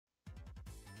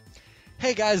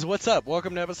Hey guys, what's up?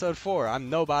 Welcome to episode 4. I'm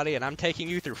Nobody, and I'm taking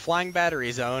you through Flying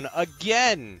Battery Zone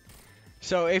again!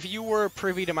 So if you were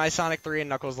privy to my Sonic 3 and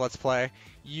Knuckles Let's Play,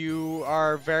 you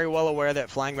are very well aware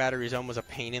that Flying Battery Zone was a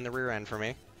pain in the rear end for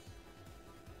me.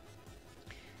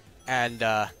 And,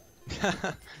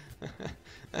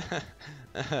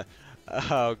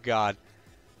 oh god.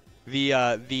 The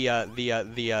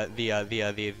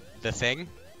thing?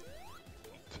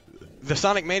 The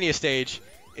Sonic Mania stage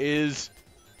is...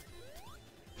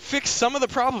 fix some of the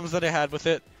problems that I had with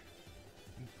it,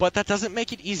 but that doesn't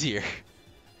make it easier.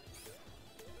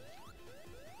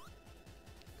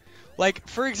 Like,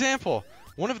 for example,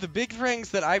 one of the big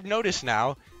things that I've noticed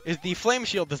now is the flame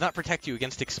shield does not protect you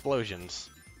against explosions,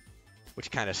 which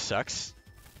kind of sucks.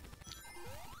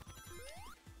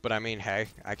 But I mean, hey,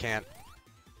 I can't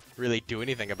really do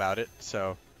anything about it,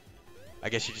 so I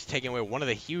guess you're just taking away one of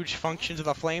the huge functions of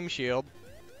the flame shield,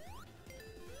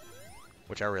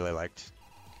 which I really liked.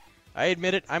 I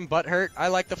admit it, I'm butthurt. I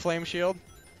like the flame shield.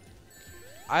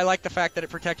 I like the fact that it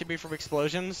protected me from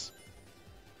explosions.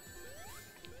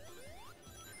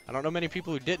 I don't know many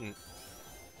people who didn't.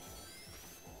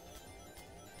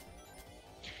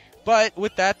 But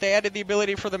with that, they added the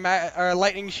ability for the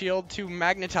lightning shield to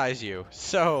magnetize you.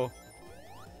 So,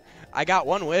 I got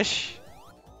one wish.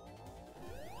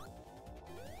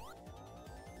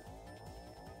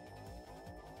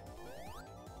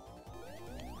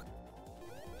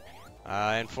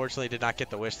 I unfortunately did not get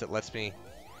the wish that lets me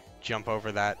jump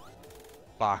over that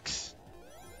box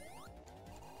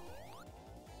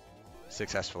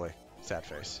successfully. Sad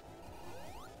face.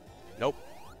 Nope.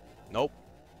 Nope.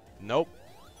 Nope.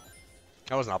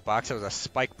 That was not a box, that was a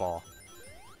spike ball.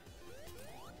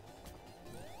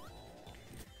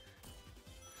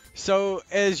 So,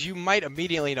 as you might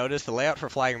immediately notice, the layout for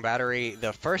Flying Battery,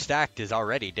 the first act is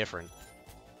already different.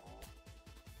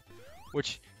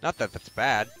 Which, not that that's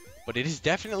bad, but it is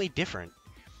definitely different.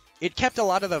 It kept a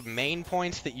lot of the main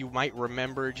points that you might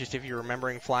remember just if you're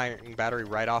remembering Flying Battery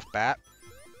right off bat.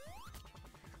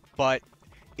 But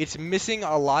it's missing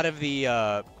a lot of the,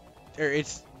 or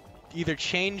it's either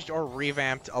changed or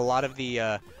revamped a lot of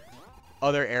the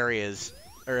other areas,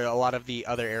 or a lot of the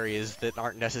other areas that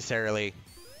aren't necessarily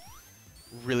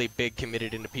really big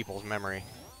committed into people's memory.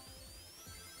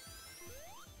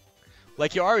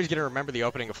 Like, you're always going to remember the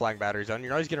opening of Flying Battery Zone.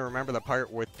 You're always going to remember the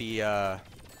part with the,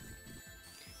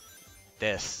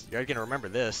 this. You're going to remember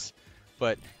this.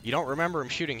 But you don't remember him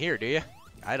shooting here, do you?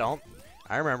 I don't.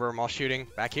 I remember him all shooting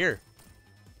back here.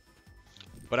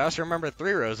 But I also remember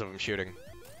 3 rows of him shooting.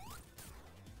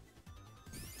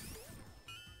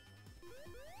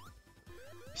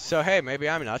 So, hey, maybe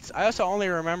I'm nuts. I also only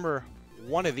remember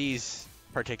one of these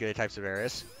particular types of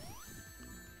areas.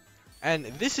 And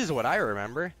this is what I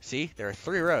remember. See, there are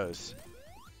 3 rows.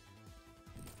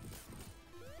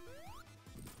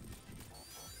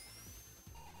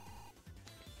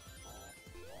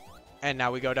 And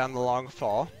now we go down the long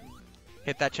fall,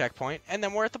 hit that checkpoint, and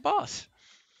then we're at the boss.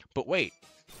 But wait.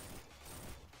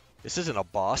 This isn't a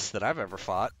boss that I've ever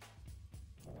fought.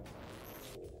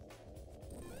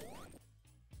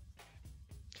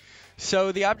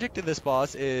 So the object of this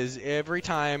boss is every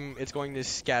time it's going to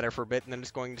scatter for a bit, and then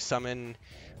it's going to summon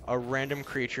a random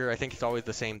creature. I think it's always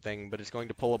the same thing, but it's going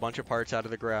to pull a bunch of parts out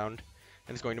of the ground,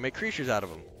 and it's going to make creatures out of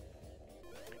them.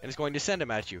 And it's going to send them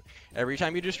at you. Every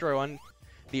time you destroy one,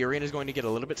 the arena is going to get a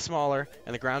little bit smaller,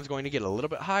 and the ground's going to get a little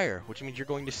bit higher, which means you're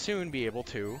going to soon be able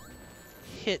to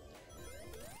hit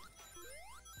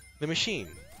the machine.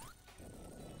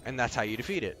 And that's how you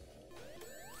defeat it.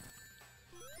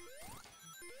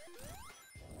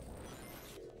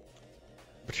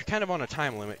 But you're kind of on a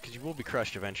time limit, because you will be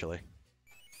crushed eventually.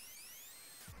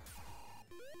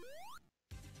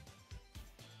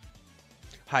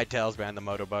 Tails banned the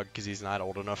Motobug, because he's not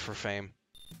old enough for fame.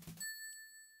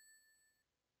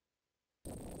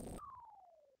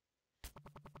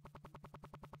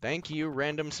 Thank you,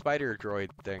 random spider droid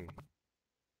thing.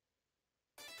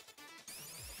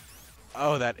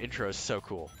 Oh, that intro is so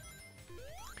cool.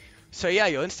 So yeah,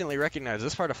 you'll instantly recognize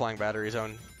this part of Flying Battery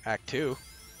Zone Act 2.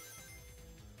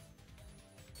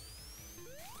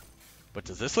 But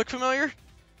does this look familiar?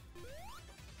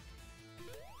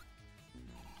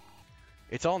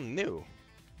 It's all new.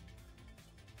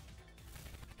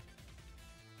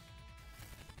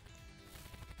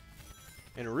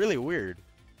 And really weird.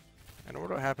 I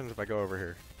wonder what happens if I go over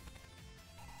here.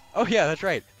 Oh yeah, that's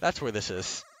right. That's where this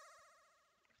is.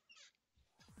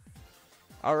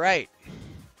 Alright.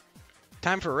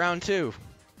 Time for round 2.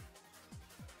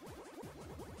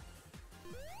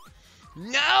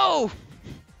 No!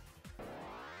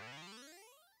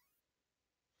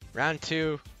 Round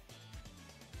 2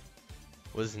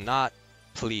 was not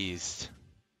pleased.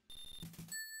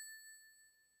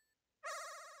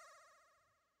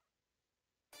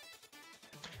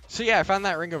 So yeah, I found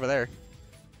that ring over there.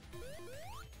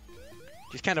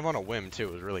 Just kind of on a whim too.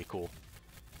 It was really cool.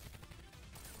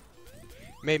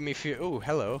 Made me feel. Ooh,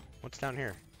 hello. What's down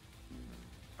here?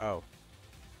 Oh.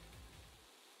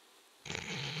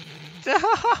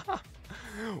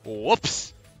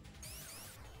 Whoops.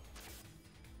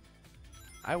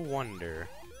 I wonder.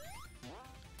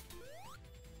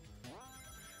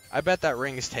 I bet that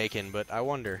ring is taken, but I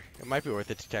wonder. It might be worth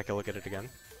it to take a look at it again.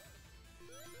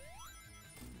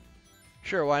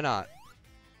 Sure, why not?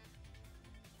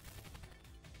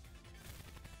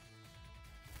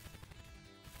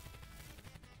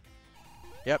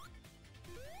 Yep.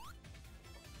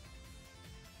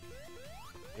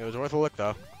 It was worth a look,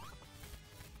 though.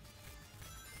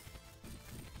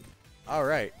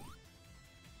 Alright.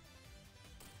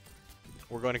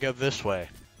 We're going to go this way.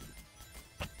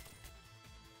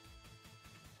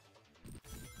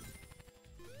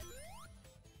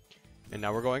 And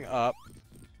now we're going up.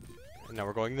 And now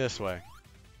we're going this way.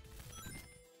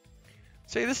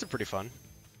 See, this is pretty fun.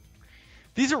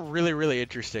 These are really, really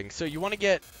interesting. So you want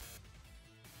to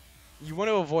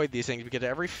avoid these things because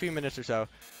every few minutes or so,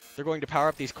 they're going to power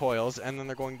up these coils and then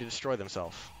they're going to destroy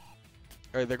themselves.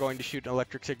 Or they're going to shoot an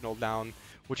electric signal down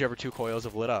whichever two coils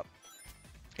have lit up.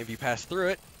 If you pass through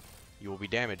it, you will be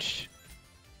damaged.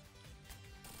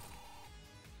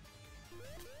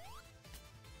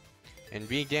 And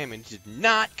being damaged is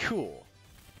not cool.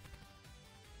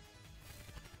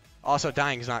 Also,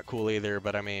 dying is not cool either,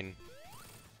 but I mean,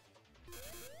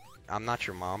 I'm not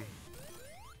your mom.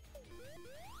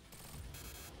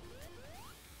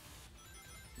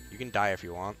 You can die if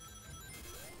you want.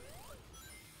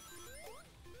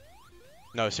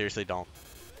 No, seriously, don't.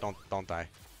 Don't die.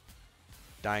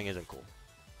 Dying isn't cool.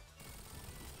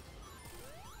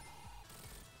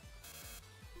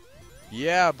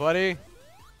 Yeah, buddy.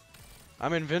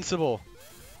 I'm invincible.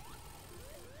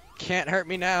 Can't hurt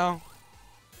me now.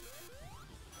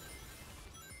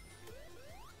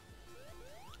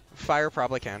 Fire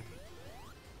probably can.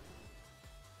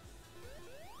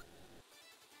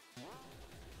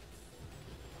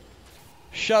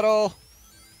 Shuttle.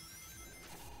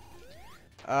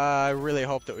 I really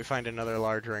hope that we find another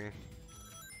large ring.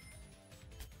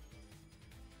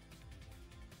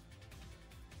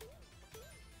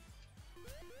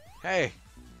 Hey,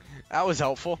 that was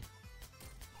helpful.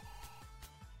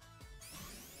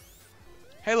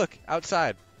 Hey, look,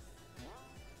 outside.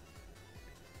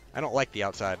 I don't like the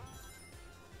outside.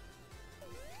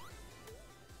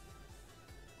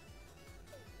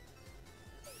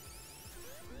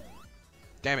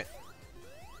 Damn it.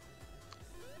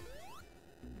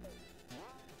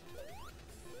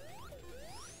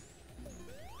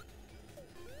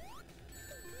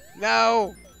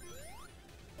 No!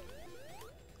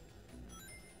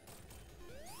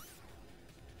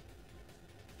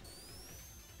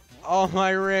 All my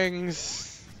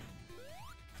rings.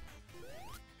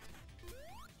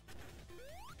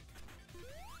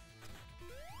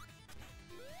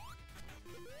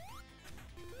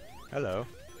 Hello.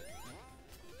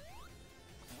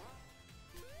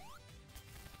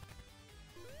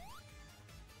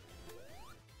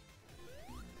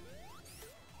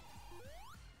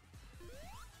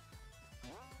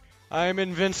 I'm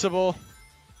invincible.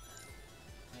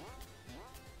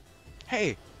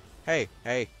 Hey,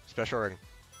 hey, special ring.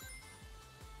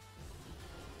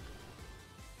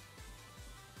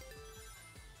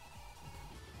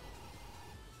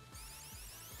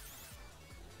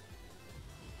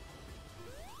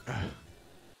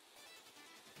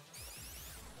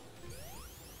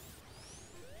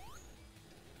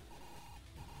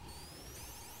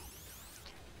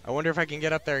 I wonder if I can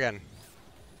get up there again.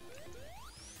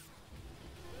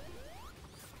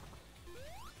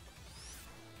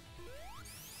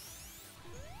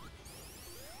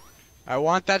 I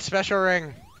want that special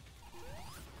ring.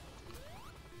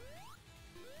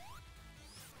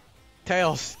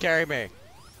 Tails, carry me.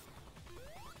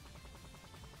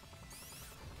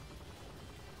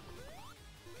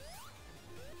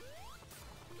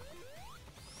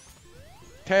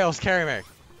 Tails, carry me.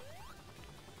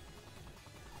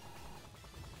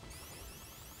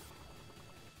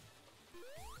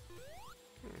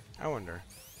 I wonder.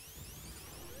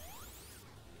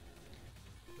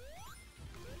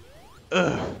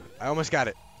 Ugh, I almost got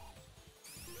it.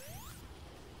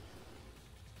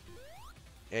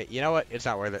 You know what? It's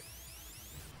not worth it.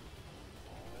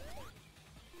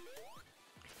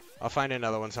 I'll find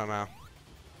another one somehow.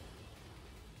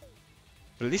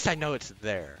 But at least I know it's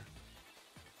there.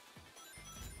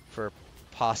 For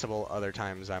possible other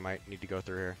times I might need to go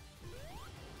through here.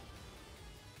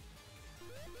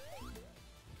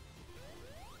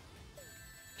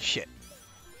 Shit.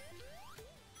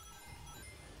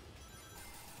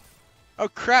 Oh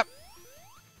crap!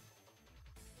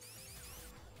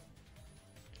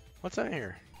 What's in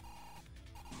here?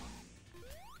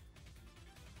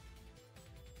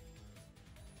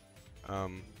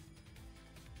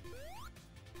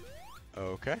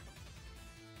 Okay.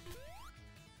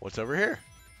 What's over here?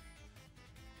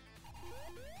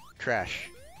 Trash.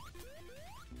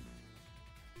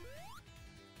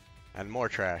 And more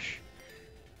trash.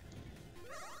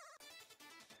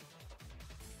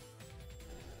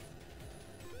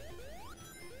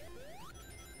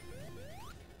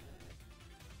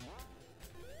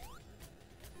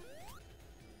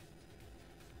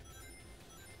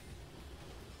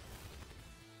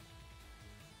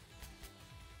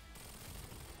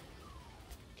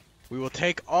 We will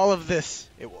take all of this.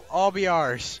 It will all be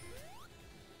ours.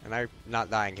 And I'm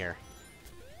not dying here.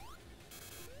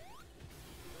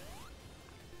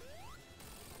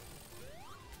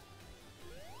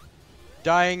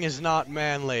 Dying is not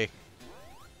manly.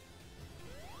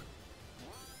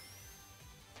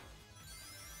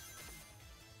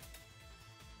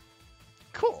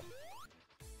 Cool.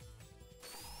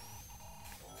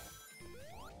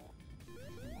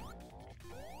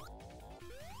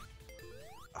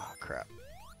 Oh, crap.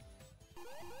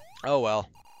 Oh, well.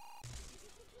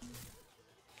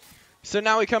 So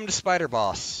now we come to Spider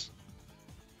Boss.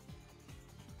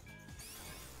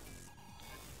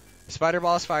 Spider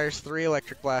Boss fires 3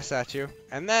 electric blasts at you,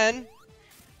 and then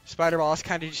Spider Boss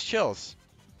kind of just chills.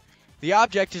 The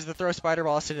object is to throw Spider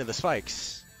Boss into the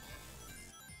spikes.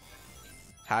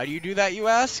 How do you do that, you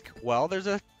ask? Well, there's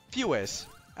a few ways.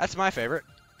 That's my favorite.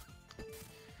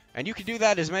 And you can do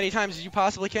that as many times as you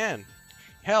possibly can.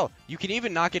 Hell, you can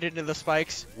even knock it into the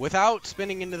spikes without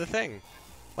spinning into the thing,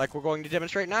 like we're going to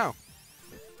demonstrate now.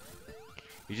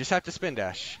 You just have to spin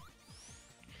dash.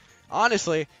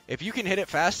 Honestly, if you can hit it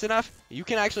fast enough, you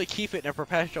can actually keep it in a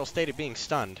perpetual state of being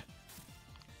stunned.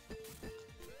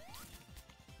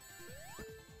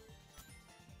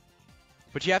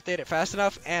 But you have to hit it fast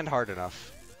enough and hard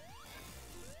enough.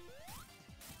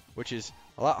 Which is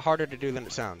a lot harder to do than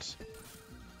it sounds.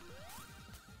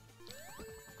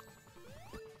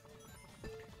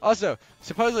 Also,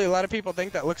 supposedly a lot of people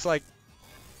think that looks like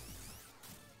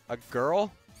a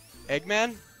girl,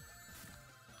 Eggman,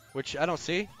 which I don't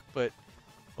see, but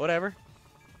whatever.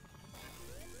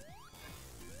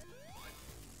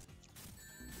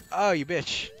 Oh, you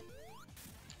bitch.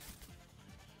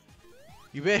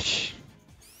 You bitch.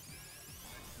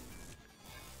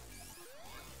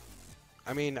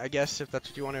 I mean, I guess if that's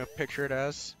what you want to picture it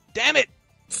as. Damn it!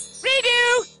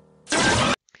 Redo!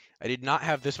 I did not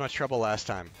have this much trouble last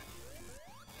time.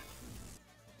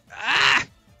 Ah!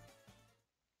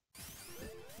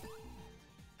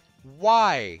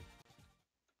 Why?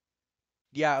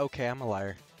 Yeah, okay, I'm a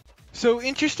liar. So,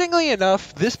 interestingly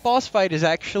enough, this boss fight is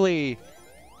actually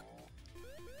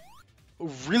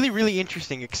really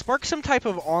interesting. It sparks some type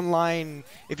of online,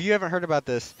 if you haven't heard about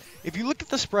this, if you look at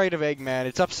the sprite of Eggman,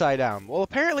 it's upside down. Well,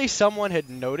 apparently someone had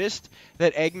noticed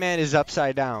that Eggman is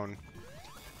upside down.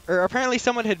 Or apparently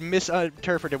someone had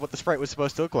misinterpreted what the sprite was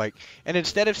supposed to look like. And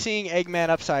instead of seeing Eggman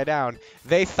upside down,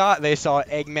 they thought they saw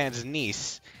Eggman's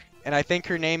niece. And I think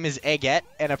her name is Eggette,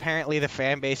 and apparently the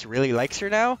fan base really likes her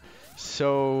now.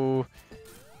 So,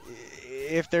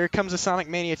 if there comes a Sonic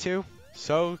Mania 2,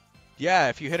 so, yeah,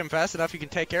 if you hit him fast enough, you can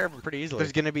take care of him pretty easily.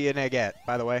 There's going to be an Eggette,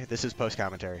 by the way. This is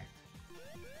post-commentary.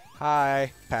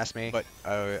 Hi, pass me. But,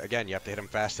 again, you have to hit him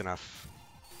fast enough.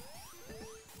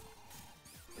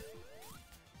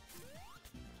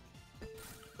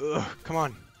 Ugh, come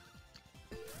on.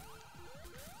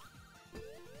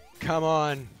 Come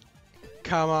on.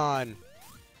 Come on.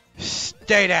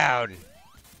 Stay down.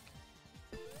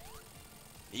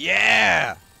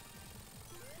 Yeah!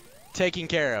 Taken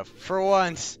care of. For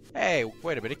once. Hey,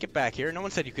 wait a minute. Get back here. No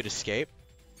one said you could escape.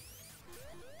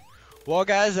 Well,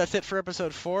 guys, that's it for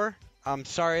episode 4. I'm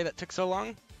sorry that took so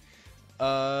long.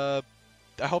 I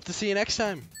hope to see you next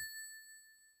time.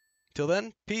 Till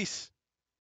then, peace.